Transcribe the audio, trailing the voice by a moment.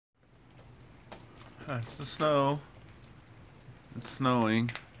That's the snow. It's snowing.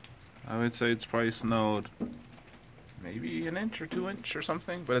 I would say it's probably snowed maybe an inch or 2 inch or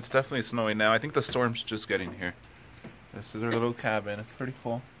something, but it's definitely snowing now. I think the storm's just getting here. This is our little cabin. It's pretty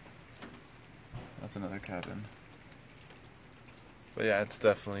cool. That's another cabin. But yeah, it's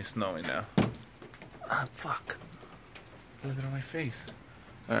definitely snowing now. Ah, fuck. Look at it on my face.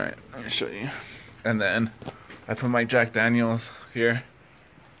 Alright, let me show you. And then I put my Jack Daniels here.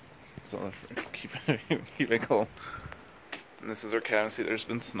 So keep it cool. And this is our cabin. See, there's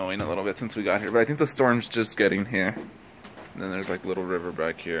been snowing a little bit since we got here, but I think the storm's just getting here. And then there's like little river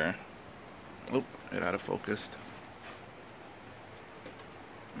back here. Oop, it out of focused.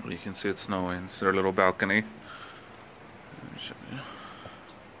 Well, you can see it's snowing. It's our little balcony. Let me show you.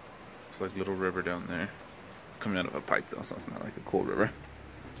 It's like a little river down there. Coming out of a pipe though, so it's not like a cool river.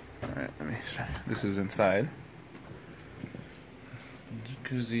 Alright, let me show you. This is inside. It's the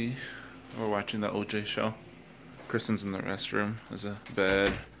jacuzzi. We're watching the OJ show. Kristen's in the restroom. There's a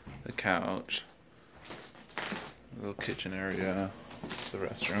bed, a couch, a little kitchen area. It's the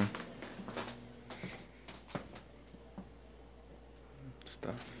restroom.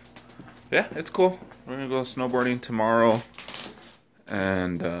 Stuff. Yeah, it's cool. We're gonna go snowboarding tomorrow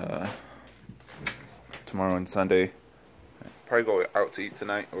and Sunday. Probably go out to eat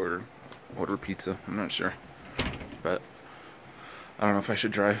tonight or order pizza. I'm not sure, but I don't know if I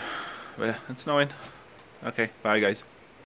should drive. But yeah, it's snowing. Okay, bye guys.